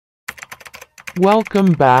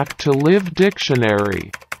Welcome back to Live Dictionary.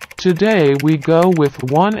 Today we go with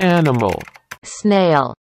one animal.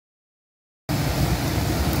 Snail.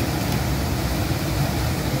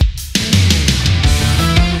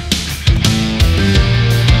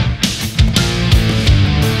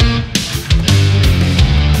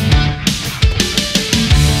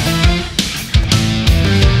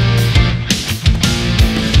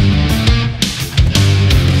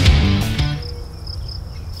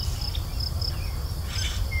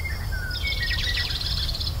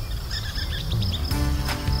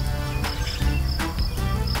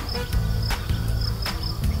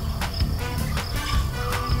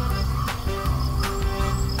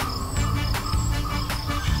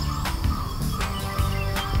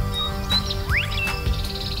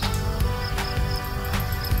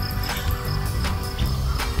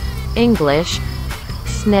 English,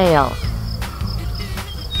 snail.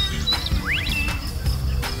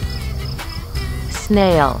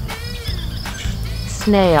 Snail.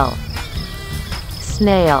 Snail.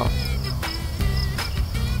 Snail.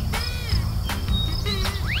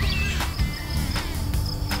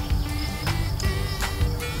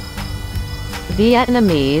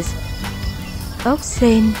 Vietnamese,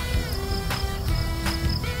 SNIGEL.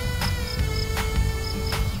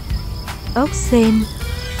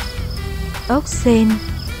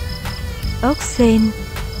 SNIGEL. SNIGEL.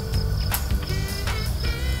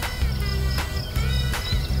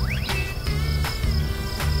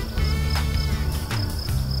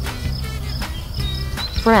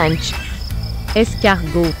 French,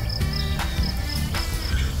 escargot.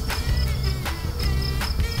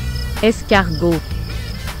 Escargot.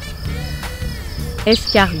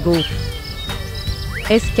 Escargot.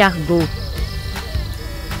 Escargot.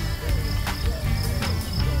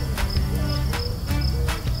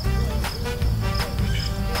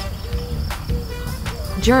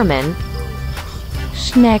 German,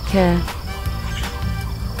 Schnecke.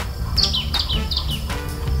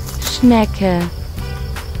 Schnecke.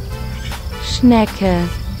 Schnecke.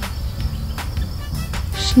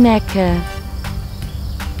 Schnecke.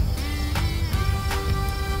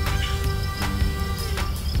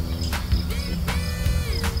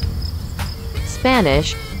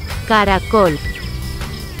 Spanish, caracol.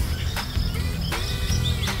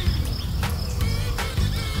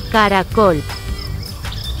 Caracol.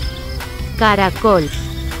 Caracol.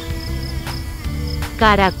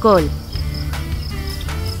 Caracol.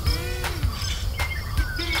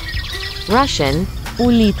 Russian,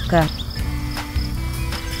 УЛИТКА.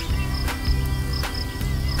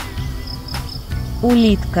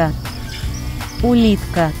 УЛИТКА.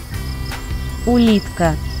 УЛИТКА.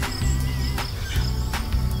 УЛИТКА.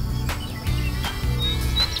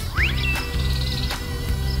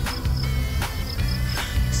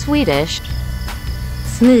 Swedish,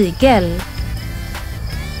 SNIGEL.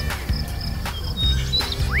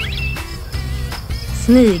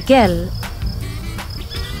 SNIGEL.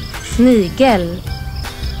 SNIGEL.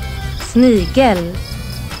 SNIGEL.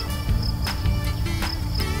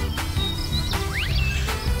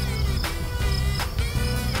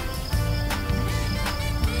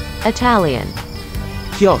 Italian,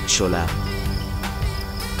 CHIOCCIOLA.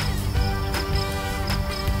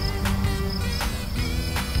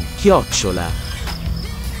 Chiocciola.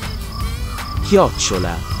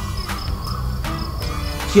 Chiocciola.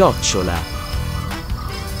 Chiocciola.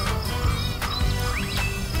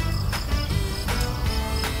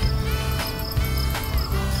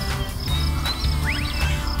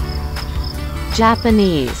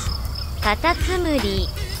 Japanese, カタツムリ。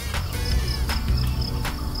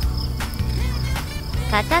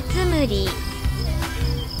カタツムリ。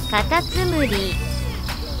カタツムリ。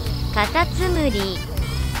カタツムリ。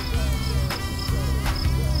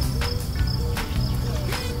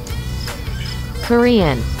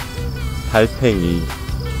Korean, 달팽이.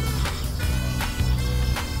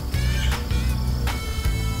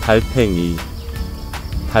 달팽이.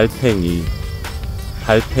 달팽이.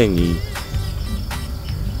 달팽이.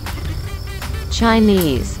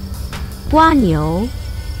 Chinese, 蜗牛。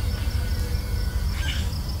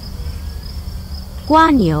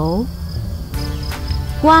蜗牛。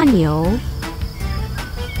蜗牛。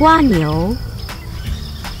蜗牛。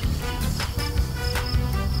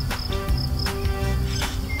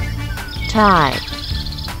Thai,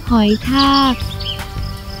 หอยทาก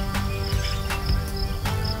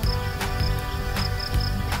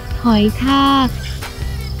หอยทาก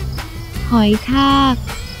หอยทาก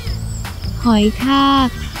หอยทาก